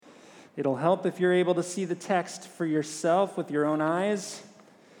It'll help if you're able to see the text for yourself with your own eyes,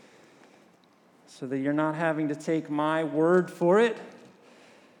 so that you're not having to take my word for it.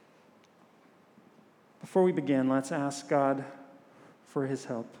 Before we begin, let's ask God for his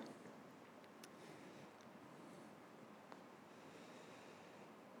help.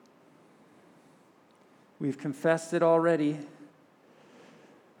 We've confessed it already.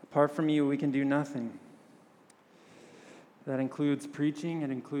 Apart from you, we can do nothing. That includes preaching, it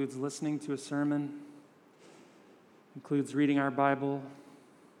includes listening to a sermon, it includes reading our Bible.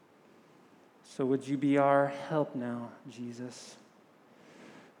 So would you be our help now, Jesus?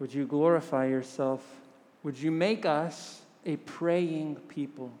 Would you glorify yourself? Would you make us a praying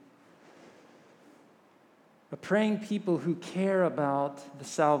people? A praying people who care about the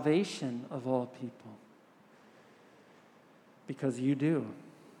salvation of all people. Because you do.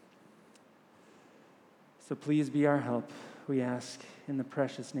 So please be our help, we ask in the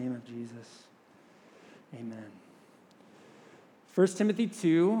precious name of Jesus. Amen. 1 Timothy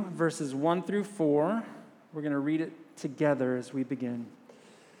 2, verses 1 through 4. We're going to read it together as we begin.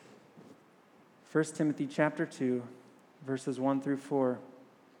 1 Timothy chapter 2, verses 1 through 4.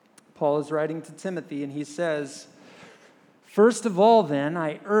 Paul is writing to Timothy, and he says, "First of all, then,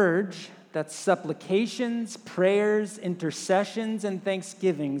 I urge that supplications, prayers, intercessions, and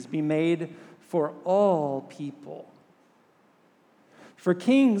thanksgivings be made for all people, for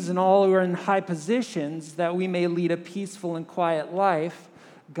kings and all who are in high positions, that we may lead a peaceful and quiet life,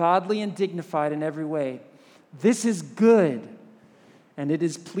 godly and dignified in every way. This is good, and it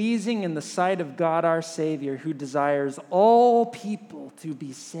is pleasing in the sight of God our Savior, who desires all people to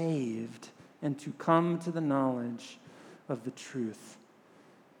be saved and to come to the knowledge of the truth."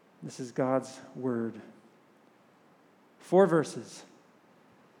 This is God's word. 4 verses.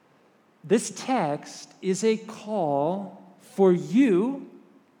 This text is a call for you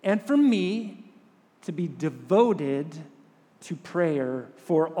and for me to be devoted to prayer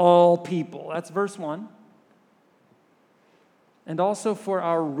for all people. That's verse 1. And also for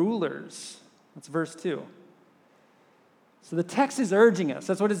our rulers. That's verse 2. So the text is urging us.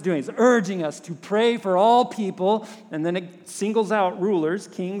 That's what it's doing. It's urging us to pray for all people. And then it singles out rulers,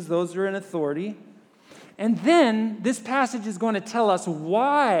 kings, those who are in authority. And then this passage is going to tell us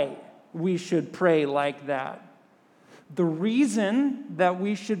why we should pray like that. The reason that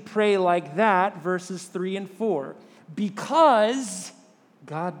we should pray like that, verses 3 and 4. Because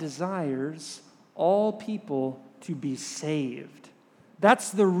God desires all people to be saved.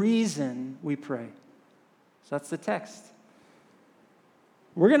 That's the reason we pray. So that's the text.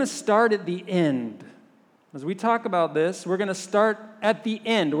 We're going to start at the end. As we talk about this, we're going to start at the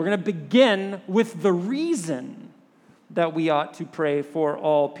end. We're going to begin with the reason that we ought to pray for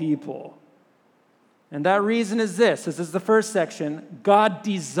all people. And that reason is this. This is the first section. God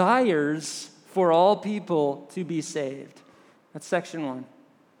desires for all people to be saved. That's section 1.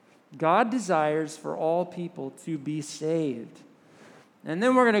 God desires for all people to be saved. And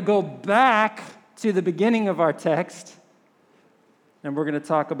then we're going to go back to the beginning of our text, and we're going to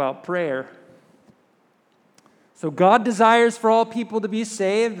talk about prayer. So God desires for all people to be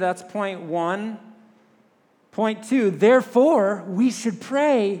saved. That's point 1. Point 2, therefore, we should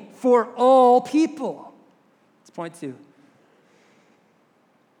pray for all people. That's point 2.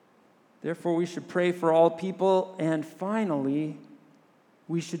 Therefore, we should pray for all people. And finally,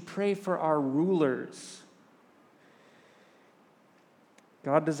 we should pray for our rulers.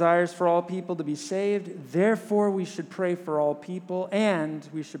 God desires for all people to be saved. Therefore, we should pray for all people, and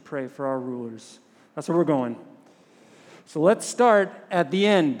we should pray for our rulers. That's where we're going. So let's start at the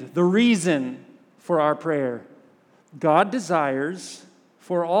end, the reason for our prayer. God desires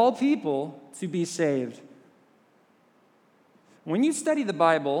for all people to be saved. When you study the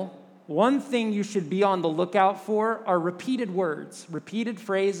Bible, one thing you should be on the lookout for are repeated words, repeated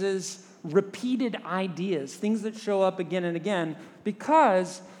phrases, repeated ideas, things that show up again and again,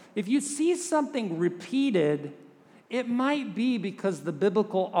 because if you see something repeated, it might be because the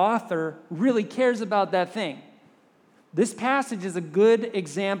biblical author really cares about that thing. This passage is a good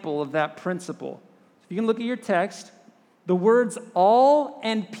example of that principle. If you can look at your text, the words all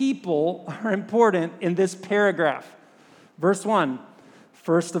and people are important in this paragraph. Verse 1,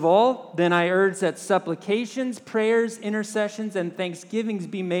 first of all, then I urge that supplications, prayers, intercessions, and thanksgivings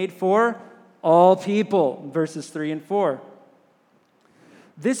be made for all people. Verses 3 and 4.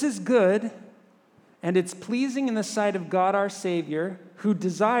 This is good, and it's pleasing in the sight of God our Savior, who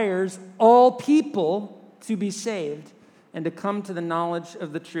desires all people to be saved and to come to the knowledge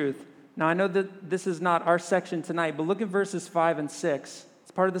of the truth. Now, I know that this is not our section tonight, but look at verses 5 and 6.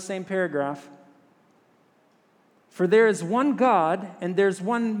 It's part of the same paragraph. For there is one God, and there's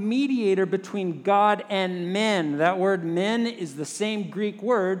one mediator between God and men. That word men is the same Greek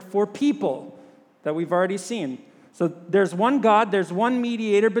word for people that we've already seen. So there's one God, there's one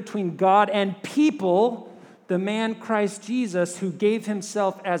mediator between God and people, the man Christ Jesus, who gave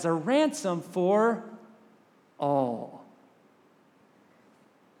himself as a ransom for all.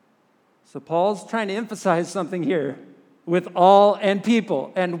 So Paul's trying to emphasize something here with all and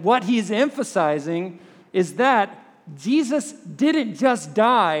people. And what he's emphasizing is that Jesus didn't just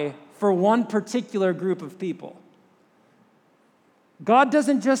die for one particular group of people. God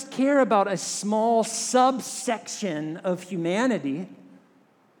doesn't just care about a small subsection of humanity.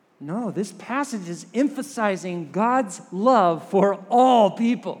 No, this passage is emphasizing God's love for all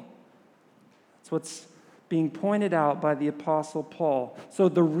people. That's what's being pointed out by the Apostle Paul. So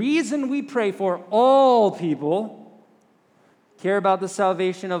the reason we pray for all people, care about the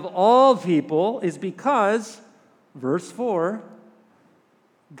salvation of all people, is because, verse 4,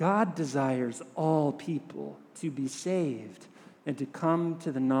 God desires all people to be saved and to come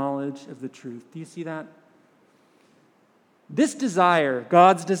to the knowledge of the truth. Do you see that? This desire,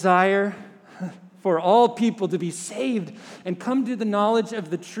 God's desire for all people to be saved and come to the knowledge of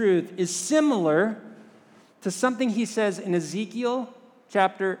the truth, is similar to something he says in Ezekiel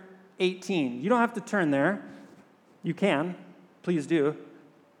chapter 18. You don't have to turn there. You can. Please do.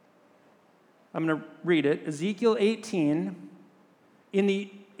 I'm going to read it. Ezekiel 18.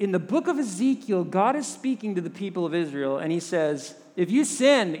 In the book of Ezekiel, God is speaking to the people of Israel, and he says, if you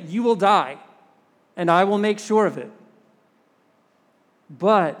sin, you will die, and I will make sure of it.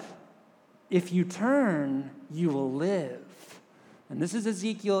 But if you turn, you will live. And this is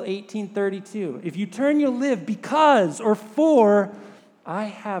Ezekiel 18:32. If you turn, you'll live because, or for, I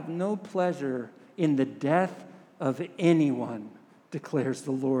have no pleasure in the death of anyone, declares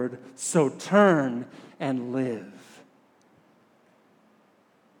the Lord. So turn and live.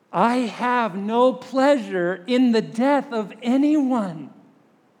 I have no pleasure in the death of anyone.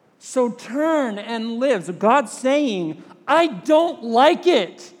 So turn and live. So God's saying, I don't like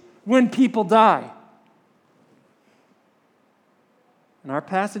it when people die. And our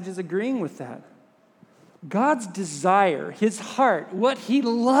passage is agreeing with that. God's desire, his heart, what he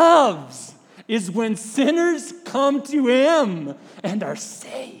loves is when sinners come to him and are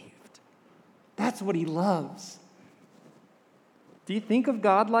saved. That's what he loves. Do you think of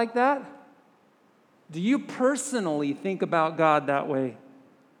God like that? Do you personally think about God that way?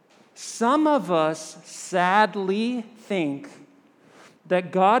 Some of us sadly think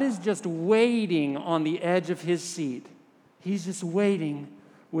that God is just waiting on the edge of his seat. He's just waiting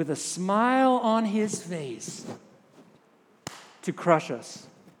with a smile on his face to crush us.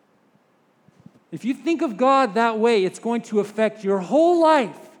 If you think of God that way, it's going to affect your whole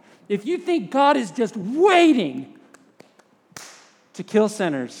life. If you think God is just waiting to kill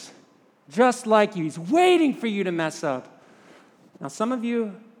sinners, just like you, he's waiting for you to mess up. Now, some of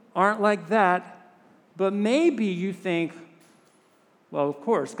you aren't like that, but maybe you think, well, of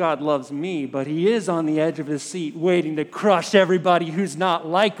course, God loves me, but he is on the edge of his seat waiting to crush everybody who's not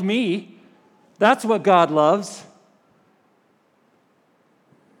like me. That's what God loves.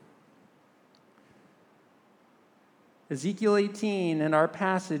 Ezekiel 18 and our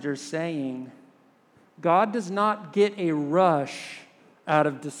passage are saying, God does not get a rush out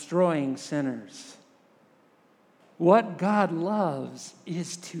of destroying sinners. What God loves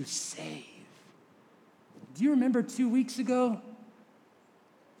is to save. Do you remember 2 weeks ago?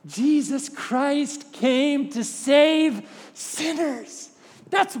 Jesus Christ came to save sinners.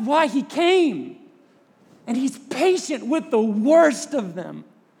 That's why he came. And he's patient with the worst of them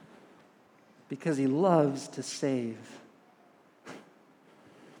because he loves to save.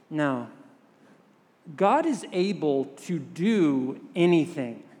 Now, God is able to do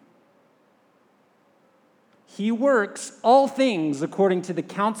anything. He works all things according to the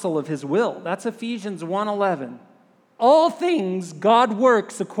counsel of his will. That's Ephesians 1:11. All things God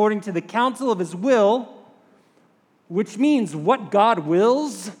works according to the counsel of his will, which means what God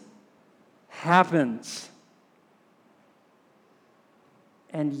wills happens.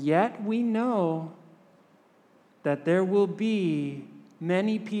 And yet we know that there will be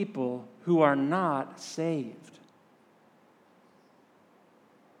many people who are not saved.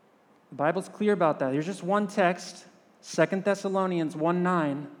 The Bible's clear about that. Here's just one text, 2 Thessalonians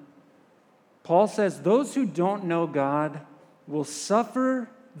 1:9. Paul says, those who don't know God will suffer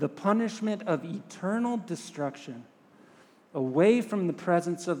the punishment of eternal destruction away from the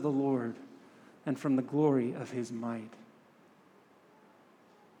presence of the Lord and from the glory of his might.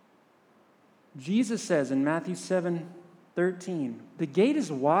 Jesus says in Matthew 7:13, the gate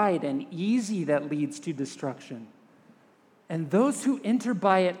is wide and easy that leads to destruction, and those who enter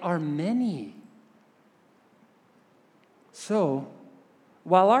by it are many. So,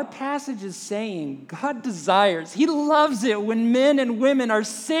 while our passage is saying God desires, He loves it when men and women are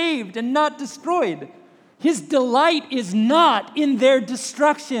saved and not destroyed. His delight is not in their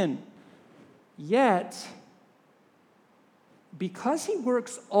destruction. Yet, because He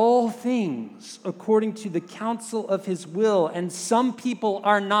works all things according to the counsel of His will, and some people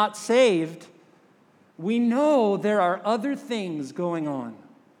are not saved, we know there are other things going on.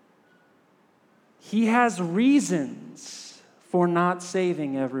 He has reasons for not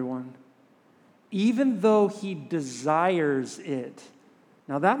saving everyone, even though He desires it.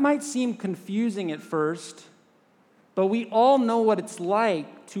 Now, that might seem confusing at first, but we all know what it's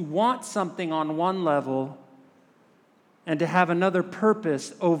like to want something on one level and to have another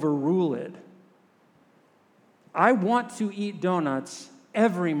purpose overrule it. I want to eat donuts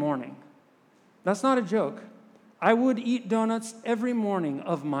every morning. That's not a joke. I would eat donuts every morning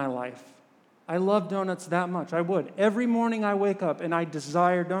of my life. I love donuts that much. I would. Every morning I wake up and I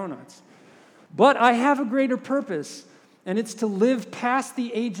desire donuts. But I have a greater purpose, and it's to live past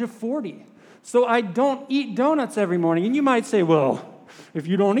the age of 40. So I don't eat donuts every morning. And you might say, well, if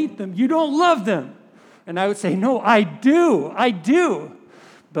you don't eat them, you don't love them. And I would say, no, I do.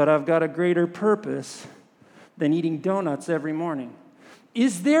 But I've got a greater purpose than eating donuts every morning.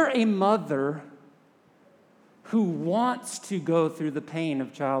 Is there a mother who wants to go through the pain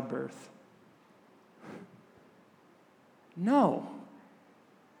of childbirth? No.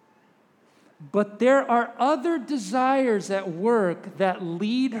 But there are other desires at work that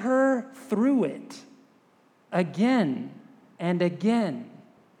lead her through it again and again,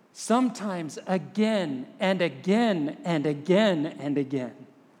 sometimes again and again and again and again,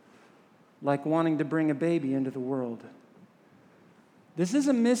 like wanting to bring a baby into the world. This is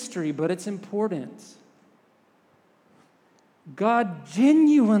a mystery, but it's important. God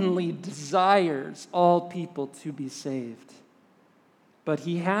genuinely desires all people to be saved, but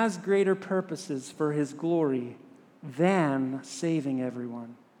He has greater purposes for His glory than saving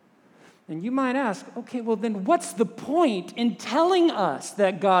everyone. And you might ask, okay, well then what's the point in telling us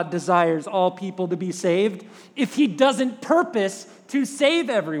that God desires all people to be saved if He doesn't purpose to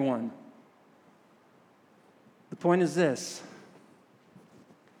save everyone? The point is this: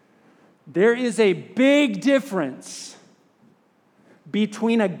 there is a big difference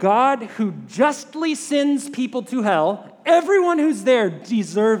between a God who justly sends people to hell. Everyone who's there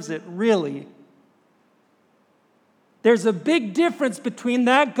deserves it, really. There's a big difference between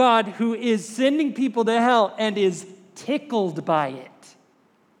that God who is sending people to hell and is tickled by it.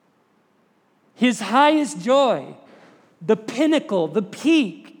 His highest joy, the pinnacle, the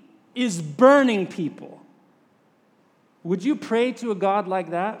peak, is burning people. Would you pray to a God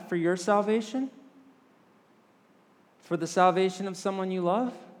like that for your salvation? For the salvation of someone you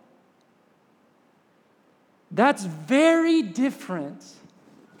love? That's very different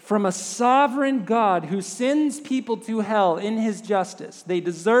from a sovereign God who sends people to hell in His justice. They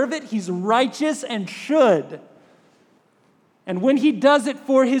deserve it. He's righteous and should. And when He does it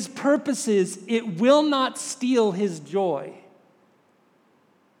for His purposes, it will not steal His joy.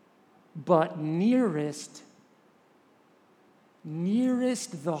 But nearest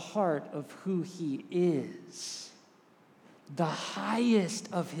the heart of who He is, the highest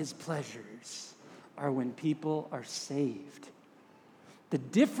of His pleasures are when people are saved. The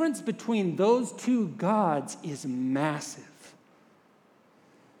difference between those two gods is massive.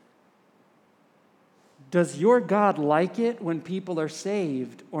 Does your God like it when people are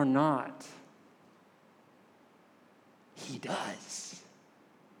saved or not? He does.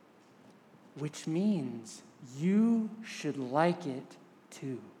 Which means you should like it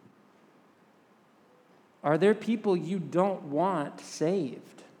too. Are there people you don't want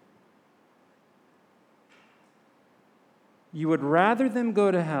saved? You would rather them go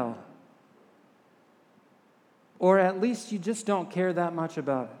to hell, or at least you just don't care that much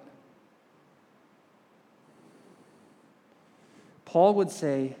about it. Paul would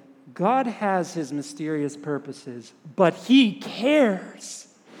say, God has His mysterious purposes, but He cares.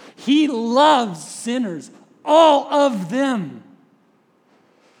 He loves sinners, all of them.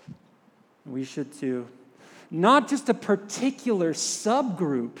 We should too. Not just a particular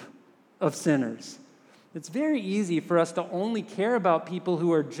subgroup of sinners. It's very easy for us to only care about people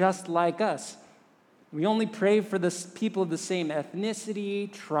who are just like us. We only pray for the people of the same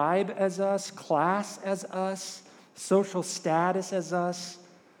ethnicity, tribe as us, class as us, social status as us.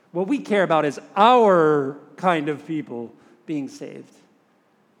 What we care about is our kind of people being saved.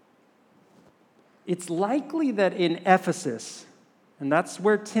 It's likely that in Ephesus, and that's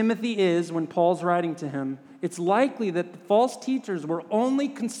where Timothy is when Paul's writing to him, it's likely that the false teachers were only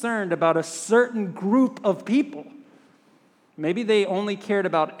concerned about a certain group of people. Maybe they only cared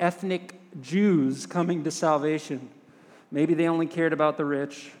about ethnic Jews coming to salvation. Maybe they only cared about the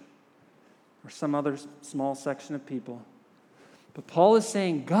rich or some other small section of people. But Paul is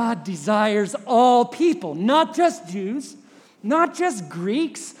saying God desires all people, not just Jews, not just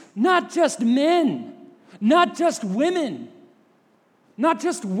Greeks, not just men, not just women, not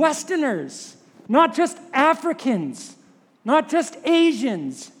just Westerners, not just Africans, not just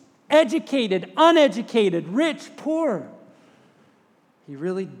Asians, educated, uneducated, rich, poor. He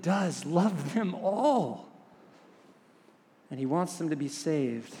really does love them all. And he wants them to be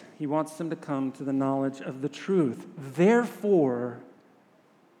saved. He wants them to come to the knowledge of the truth. Therefore,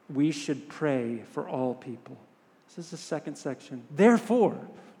 we should pray for all people. This is the second section. Therefore,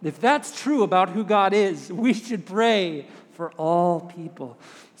 if that's true about who God is, we should pray for all people.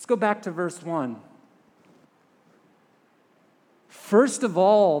 Let's go back to verse 1. First of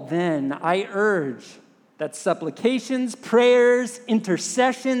all, then, I urge that supplications, prayers,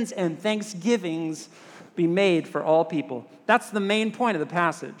 intercessions, and thanksgivings be made for all people. That's the main point of the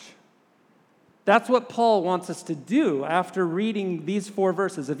passage. That's what Paul wants us to do after reading these 4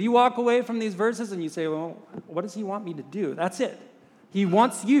 verses. If you walk away from these verses and you say, well, what does he want me to do? That's it. He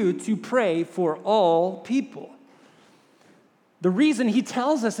wants you to pray for all people. The reason he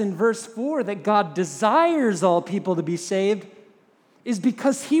tells us in verse 4 that God desires all people to be saved is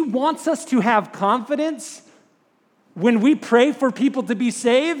because he wants us to have confidence when we pray for people to be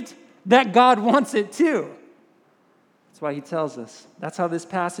saved that God wants it too. That's why he tells us. That's how this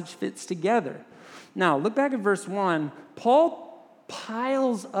passage fits together. Now, look back at verse 1. Paul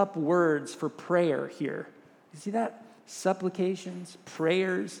piles up words for prayer here. You see that? Supplications,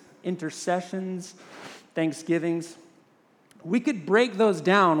 prayers, intercessions, thanksgivings. We could break those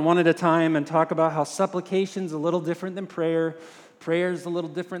down one at a time and talk about how supplication's a little different than prayer, prayer's a little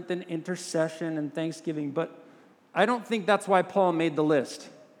different than intercession and thanksgiving, but I don't think that's why Paul made the list.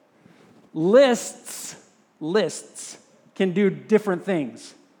 Lists can do different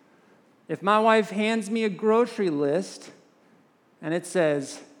things. If my wife hands me a grocery list and it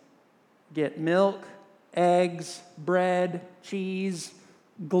says, get milk, eggs, bread, cheese,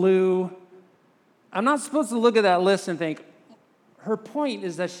 glue, I'm not supposed to look at that list and think, her point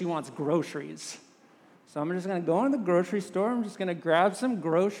is that she wants groceries. So I'm just going to go into the grocery store, I'm just going to grab some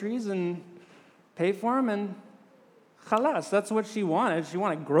groceries and pay for them, and khalas, that's what she wanted. She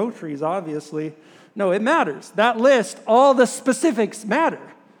wanted groceries, obviously. No, it matters. That list, all the specifics matter.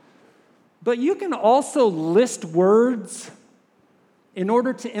 But you can also list words in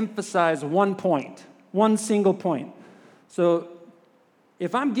order to emphasize one point, one single point. So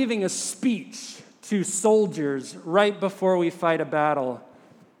if I'm giving a speech to soldiers right before we fight a battle,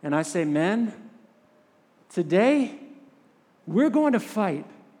 and I say, men, today we're going to fight,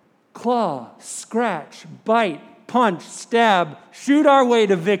 claw, scratch, bite, punch, stab, shoot our way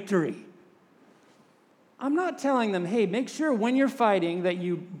to victory. I'm not telling them, hey, make sure when you're fighting that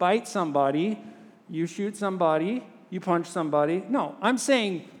you bite somebody, you shoot somebody, you punch somebody. No, I'm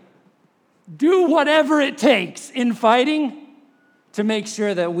saying do whatever it takes in fighting to make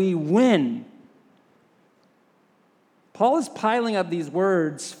sure that we win. Paul is piling up these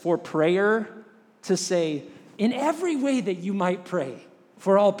words for prayer to say, in every way that you might pray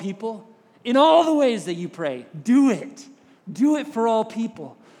for all people, in all the ways that you pray, do it. Do it for all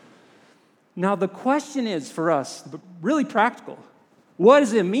people. Now, the question is for us, really practical. What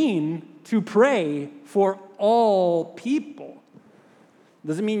does it mean to pray for all people?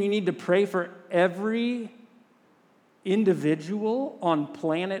 Does it mean you need to pray for every individual on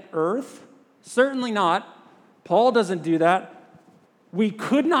planet Earth? Certainly not. Paul doesn't do that. We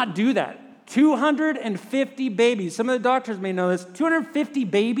could not do that. 250 babies. Some of the doctors may know this. 250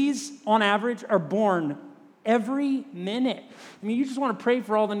 babies on average are born every minute. I mean, you just want to pray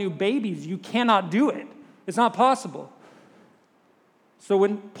for all the new babies. You cannot do it. It's not possible. So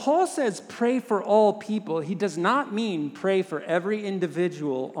when Paul says pray for all people, he does not mean pray for every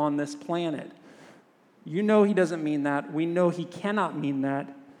individual on this planet. You know he doesn't mean that. We know he cannot mean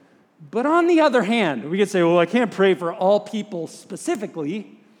that. But on the other hand, we could say, well, I can't pray for all people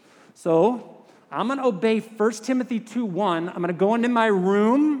specifically. So I'm going to obey 1 Timothy 2:1. I'm going to go into my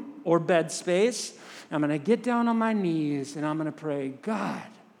room or bed space. I'm going to get down on my knees and I'm going to pray, God,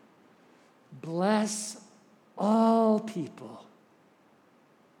 bless all people.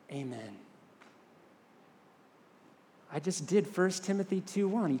 Amen. I just did 1 Timothy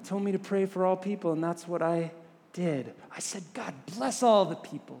 2:1. He told me to pray for all people, and that's what I did. I said, God, bless all the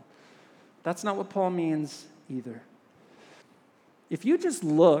people. That's not what Paul means either. if you just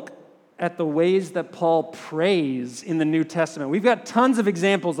look at the ways that Paul prays in the New Testament, we've got tons of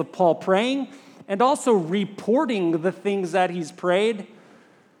examples of Paul praying and also reporting the things that he's prayed.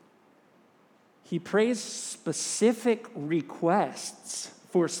 He prays specific requests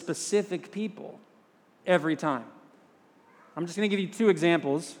for specific people every time. I'm just going to give you two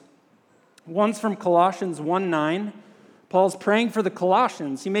examples. One's from Colossians 1:9. Paul's praying for the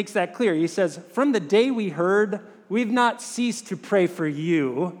Colossians. He makes that clear. He says, "From the day we heard, we've not ceased to pray for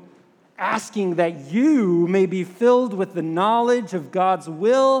you, asking that you may be filled with the knowledge of God's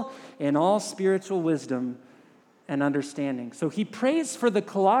will and all spiritual wisdom and understanding." So he prays for the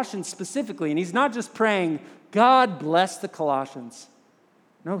Colossians specifically, and he's not just praying, "God bless the Colossians."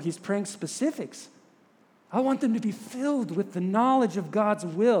 No, he's praying specifics. I want them to be filled with the knowledge of God's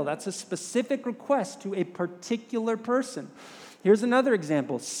will. That's a specific request to a particular person. Here's another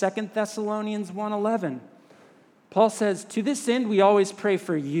example, 2 Thessalonians 1:11. Paul says, "To this end we always pray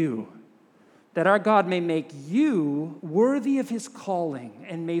for you, that our God may make you worthy of his calling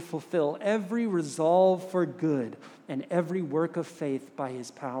and may fulfill every resolve for good and every work of faith by his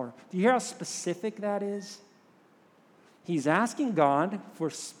power." Do you hear how specific that is? He's asking God for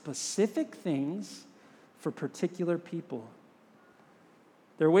specific things for particular people.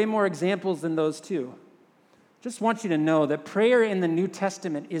 There are way more examples than those two. Just want you to know that prayer in the New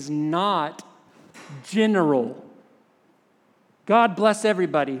Testament is not general. God bless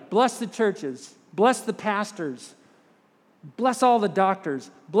everybody. Bless the churches. Bless the pastors. Bless all the doctors.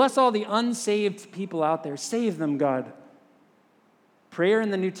 Bless all the unsaved people out there. Save them, God. Prayer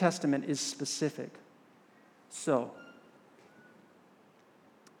in the New Testament is specific. So,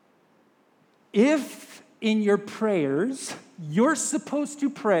 if in your prayers you're supposed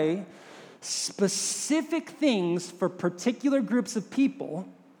to pray specific things for particular groups of people,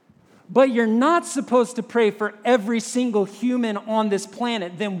 but you're not supposed to pray for every single human on this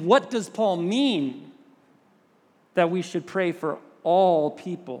planet, then what does Paul mean that we should pray for all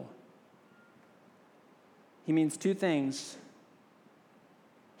people? He means two things.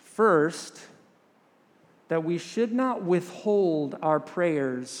 First, that we should not withhold our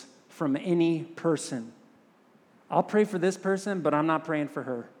prayers from any person. I'll pray for this person, but I'm not praying for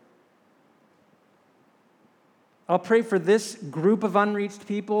her. I'll pray for this group of unreached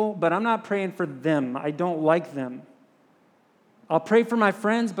people, but I'm not praying for them. I don't like them. I'll pray for my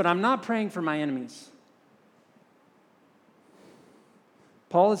friends, but I'm not praying for my enemies.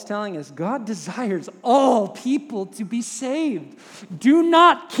 Paul is telling us God desires all people to be saved. Do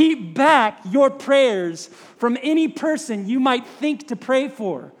not keep back your prayers from any person you might think to pray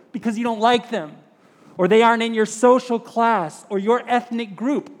for because you don't like them, or they aren't in your social class, or your ethnic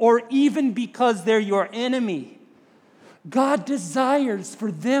group, or even because they're your enemy. God desires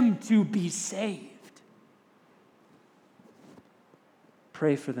for them to be saved.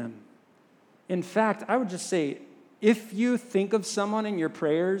 Pray for them. In fact, I would just say, if you think of someone in your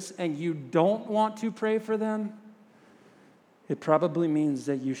prayers and you don't want to pray for them, it probably means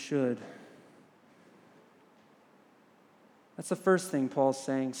that you should. That's the first thing Paul's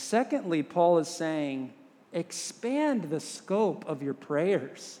saying. Secondly, Paul is saying, expand the scope of your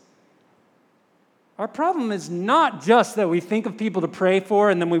prayers. Our problem is not just that we think of people to pray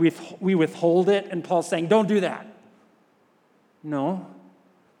for and then we withhold it, and Paul's saying, don't do that. No.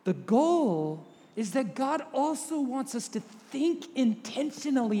 The goal is that God also wants us to think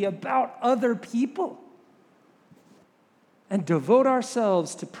intentionally about other people and devote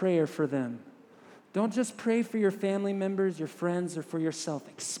ourselves to prayer for them. Don't just pray for your family members, your friends, or for yourself.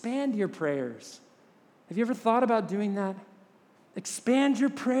 Expand your prayers. Have you ever thought about doing that? Expand your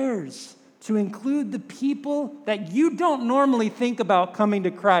prayers to include the people that you don't normally think about coming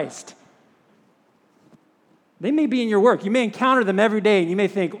to Christ. They may be in your work. You may encounter them every day, and you may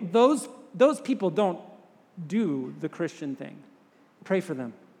think, those people don't do the Christian thing. Pray for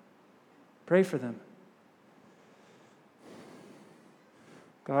them. Pray for them.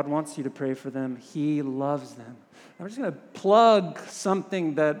 God wants you to pray for them. He loves them. I'm just going to plug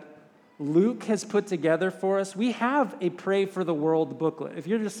something that Luke has put together for us. We have a Pray for the World booklet. If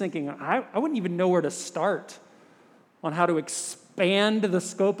you're just thinking, I wouldn't even know where to start on how to expand the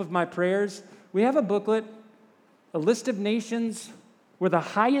scope of my prayers, we have a booklet, a list of nations where the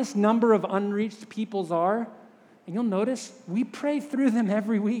highest number of unreached peoples are. And you'll notice we pray through them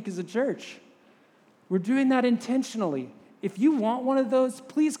every week as a church. We're doing that intentionally. If you want one of those,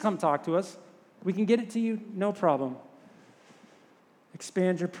 please come talk to us. We can get it to you, no problem.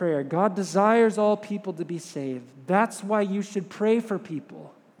 Expand your prayer. God desires all people to be saved. That's why you should pray for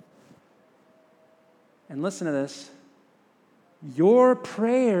people. And listen to this. Your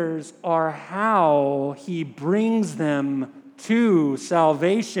prayers are how He brings them to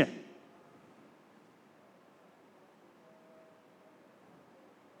salvation.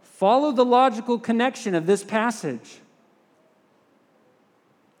 Follow the logical connection of this passage.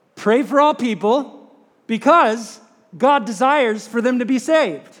 Pray for all people because God desires for them to be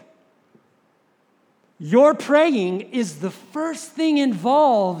saved. Your praying is the first thing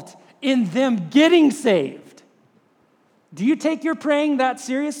involved in them getting saved. Do you take your praying that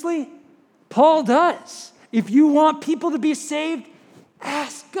seriously? Paul does. If you want people to be saved,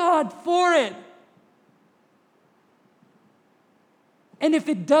 ask God for it. And if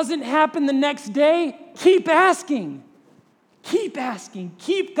it doesn't happen the next day, keep asking. Keep asking.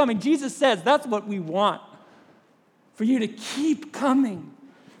 Keep coming. Jesus says that's what we want. For you to keep coming.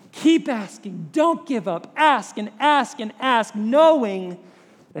 Keep asking. Don't give up. Ask and ask and ask, knowing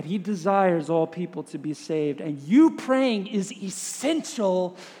that he desires all people to be saved. And you praying is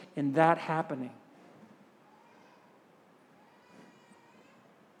essential in that happening.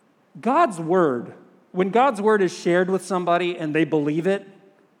 God's word, when God's word is shared with somebody and they believe it,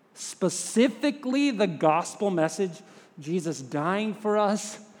 specifically the gospel message, Jesus dying for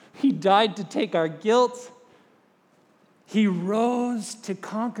us, he died to take our guilt, he rose to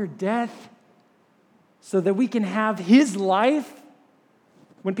conquer death so that we can have his life.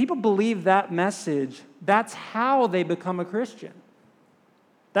 When people believe that message, that's how they become a Christian.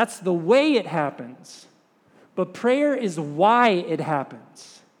 That's the way it happens. But prayer is why it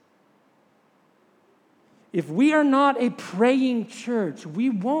happens. If we are not a praying church, we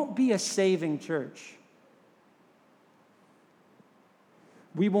won't be a saving church.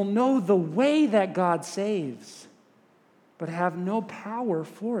 We will know the way that God saves, but have no power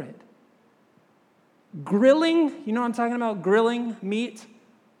for it. Grilling, you know what I'm talking about? Grilling meat.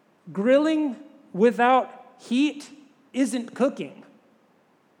 Grilling without heat isn't cooking.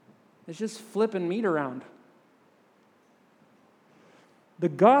 It's just flipping meat around. The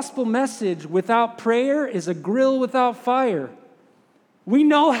gospel message without prayer is a grill without fire. We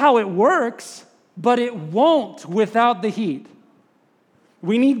know how it works, but it won't without the heat.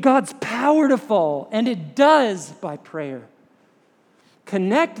 We need God's power to fall, and it does by prayer.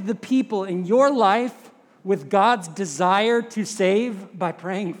 Connect the people in your life with God's desire to save by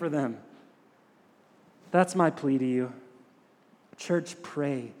praying for them. That's my plea to you. Church,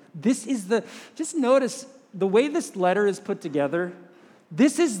 pray. Just notice the way this letter is put together.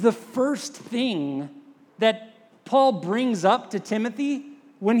 This is the first thing that Paul brings up to Timothy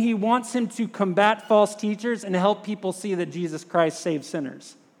when he wants him to combat false teachers and help people see that Jesus Christ saves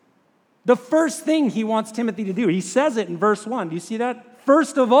sinners. The first thing he wants Timothy to do, he says it in verse 1. Do you see that?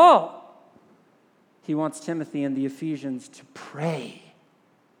 First of all, he wants Timothy and the Ephesians to pray.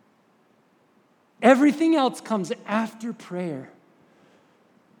 Everything else comes after prayer.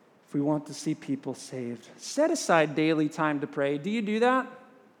 If we want to see people saved, set aside daily time to pray. Do you do that?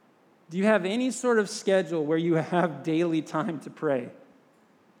 Do you have any sort of schedule where you have daily time to pray?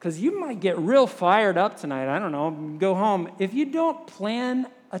 Because you might get real fired up tonight. I don't know, go home. If you don't plan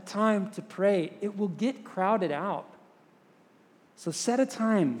a time to pray, it will get crowded out. So set a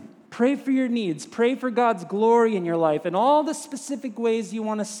time. Pray for your needs. Pray for God's glory in your life and all the specific ways you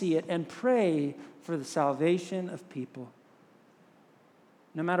want to see it, and pray for the salvation of people.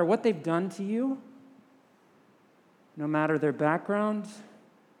 No matter what they've done to you, no matter their background.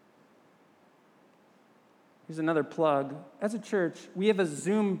 Here's another plug. As a church, we have a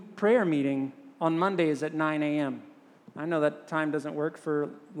Zoom prayer meeting on Mondays at 9 a.m. I know that time doesn't work for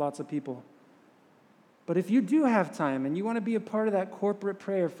lots of people. But if you do have time and you want to be a part of that corporate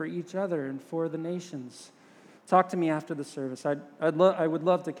prayer for each other and for the nations, talk to me after the service. I would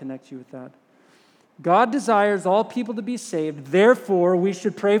love to connect you with that. God desires all people to be saved. Therefore, we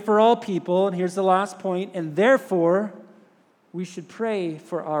should pray for all people. And here's the last point. And therefore, we should pray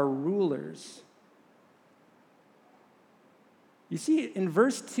for our rulers. You see, in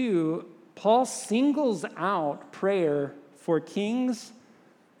verse 2, Paul singles out prayer for kings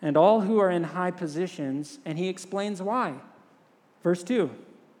and all who are in high positions, and he explains why. Verse 2,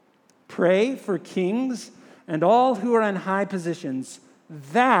 pray for kings and all who are in high positions,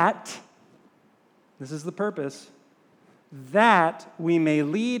 that, this is the purpose, that we may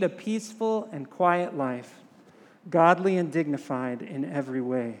lead a peaceful and quiet life, godly and dignified in every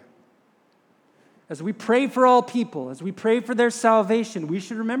way. As we pray for all people, as we pray for their salvation, we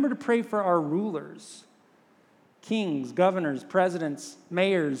should remember to pray for our rulers, kings, governors, presidents,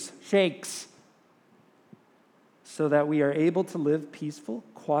 mayors, sheikhs, so that we are able to live peaceful,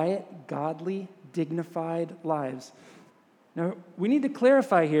 quiet, godly, dignified lives. Now, we need to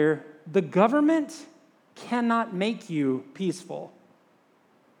clarify here, the government cannot make you peaceful.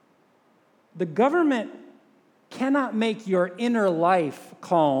 The government cannot make your inner life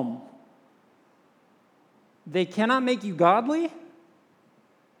calm. They cannot make you godly.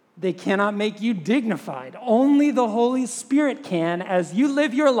 They cannot make you dignified. Only the Holy Spirit can as you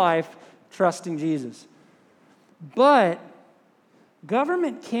live your life trusting Jesus. But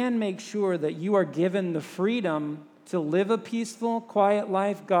government can make sure that you are given the freedom to live a peaceful, quiet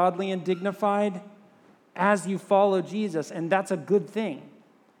life, godly and dignified, as you follow Jesus, and that's a good thing.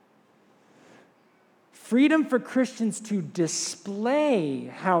 Freedom for Christians to display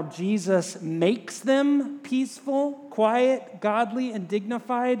how Jesus makes them peaceful, quiet, godly, and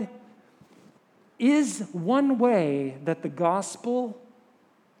dignified is one way that the gospel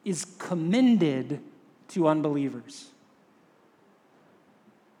is commended to unbelievers.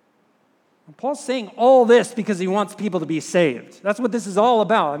 Paul's saying all this because he wants people to be saved. That's what this is all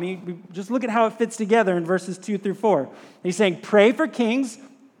about. I mean, just look at how it fits together in verses 2 through 4. He's saying, pray for kings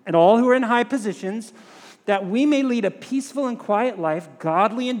and all who are in high positions, that we may lead a peaceful and quiet life,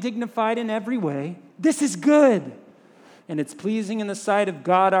 godly and dignified in every way. This is good. And it's pleasing in the sight of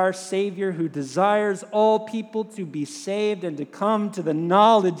God our Savior, who desires all people to be saved and to come to the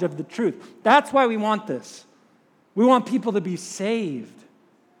knowledge of the truth. That's why we want this. We want people to be saved.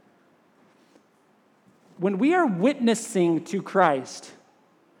 When we are witnessing to Christ,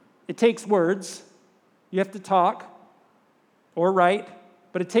 it takes words. You have to talk or write,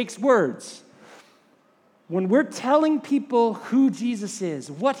 but it takes words. When we're telling people who Jesus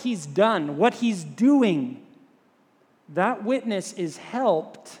is, what he's done, what he's doing, that witness is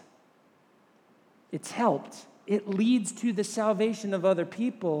helped. It's helped. It leads to the salvation of other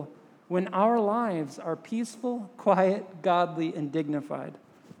people when our lives are peaceful, quiet, godly, and dignified.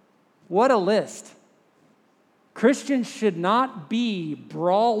 What a list. Christians should not be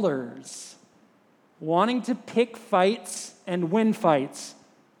brawlers, wanting to pick fights and win fights,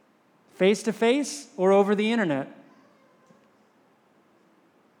 face-to-face or over the internet.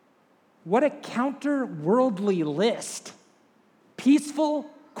 What a counter-worldly list. Peaceful,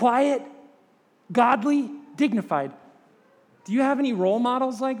 quiet, godly, dignified. Do you have any role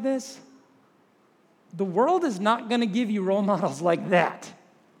models like this? The world is not going to give you role models like that.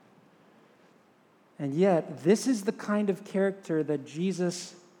 And yet, this is the kind of character that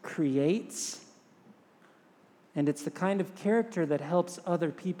Jesus creates, and it's the kind of character that helps other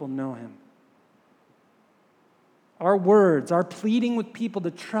people know him. Our words, our pleading with people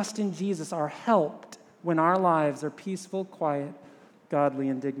to trust in Jesus are helped when our lives are peaceful, quiet, godly,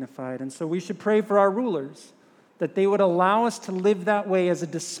 and dignified. And so we should pray for our rulers, that they would allow us to live that way as a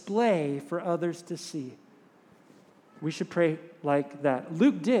display for others to see. We should pray like that.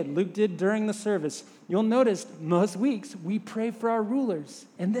 Luke did during the service. You'll notice most weeks we pray for our rulers.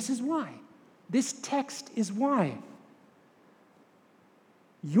 And this is why. This text is why.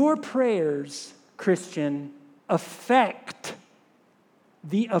 Your prayers, Christian, affect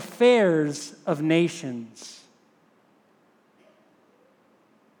the affairs of nations.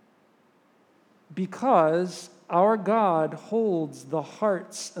 Because our God holds the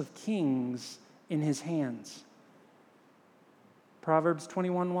hearts of kings in his hands. Proverbs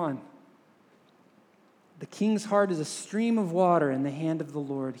 21:1. The king's heart is a stream of water in the hand of the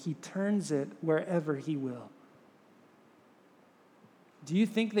Lord. He turns it wherever he will. Do you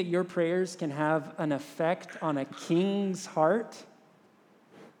think that your prayers can have an effect on a king's heart?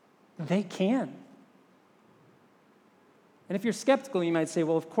 They can. And if you're skeptical, you might say,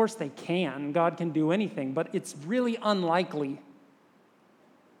 well, of course they can. God can do anything, but it's really unlikely.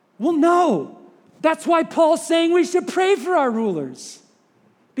 Well, no. That's why Paul's saying we should pray for our rulers.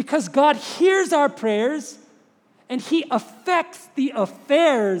 Because God hears our prayers and he affects the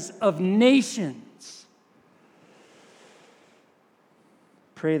affairs of nations.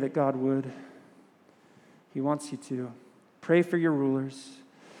 Pray that God would. He wants you to. Pray for your rulers,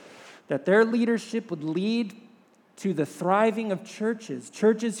 that their leadership would lead to the thriving of churches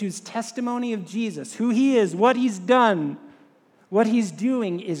whose testimony of Jesus, who he is, what he's done, what he's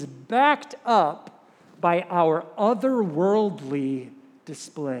doing is backed up by our otherworldly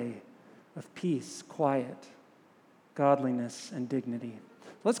display of peace, quiet, godliness, and dignity.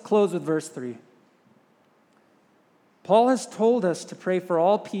 Let's close with verse 3. Paul has told us to pray for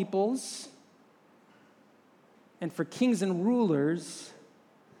all peoples and for kings and rulers.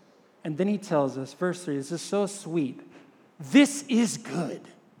 And then he tells us, verse 3, this is so sweet. This is good.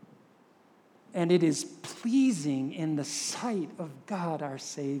 And it is pleasing in the sight of God our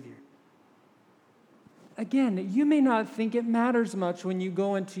Savior. Again, you may not think it matters much when you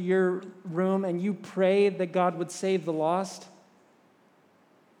go into your room and you pray that God would save the lost.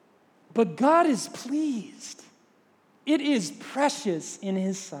 But God is pleased. It is precious in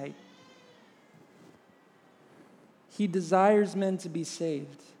his sight. He desires men to be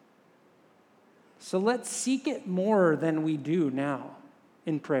saved. So let's seek it more than we do now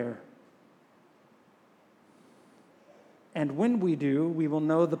in prayer. And when we do, we will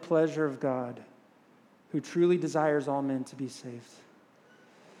know the pleasure of God, who truly desires all men to be saved.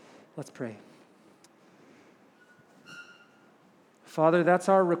 Let's pray. Father, that's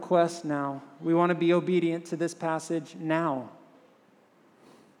our request now. We want to be obedient to this passage now.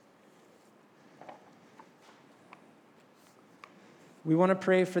 We want to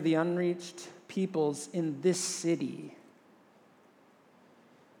pray for the unreached peoples in this city.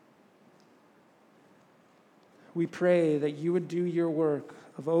 We pray that you would do your work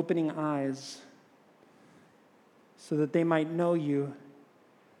of opening eyes so that they might know you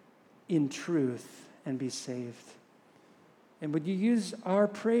in truth and be saved. And would you use our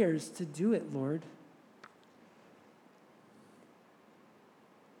prayers to do it, Lord?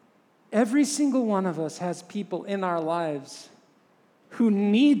 Every single one of us has people in our lives who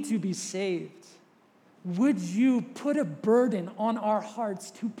need to be saved. Would you put a burden on our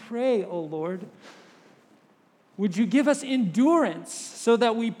hearts to pray, O Lord? Would you give us endurance so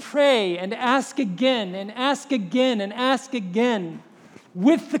that we pray and ask again and ask again and ask again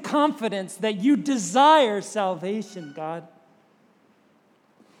with the confidence that you desire salvation, God?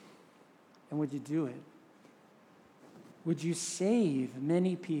 And would you do it? Would you save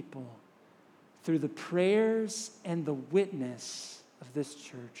many people through the prayers and the witness of this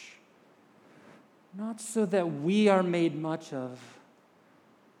church? Not so that we are made much of,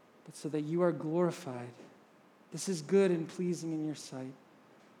 but so that you are glorified. This is good and pleasing in your sight.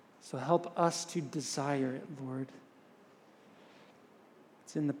 So help us to desire it, Lord.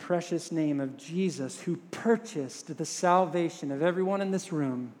 It's in the precious name of Jesus, who purchased the salvation of everyone in this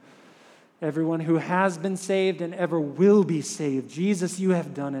room, everyone who has been saved and ever will be saved. Jesus, you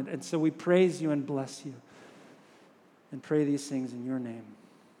have done it. And so we praise you and bless you and pray these things in your name.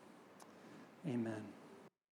 Amen.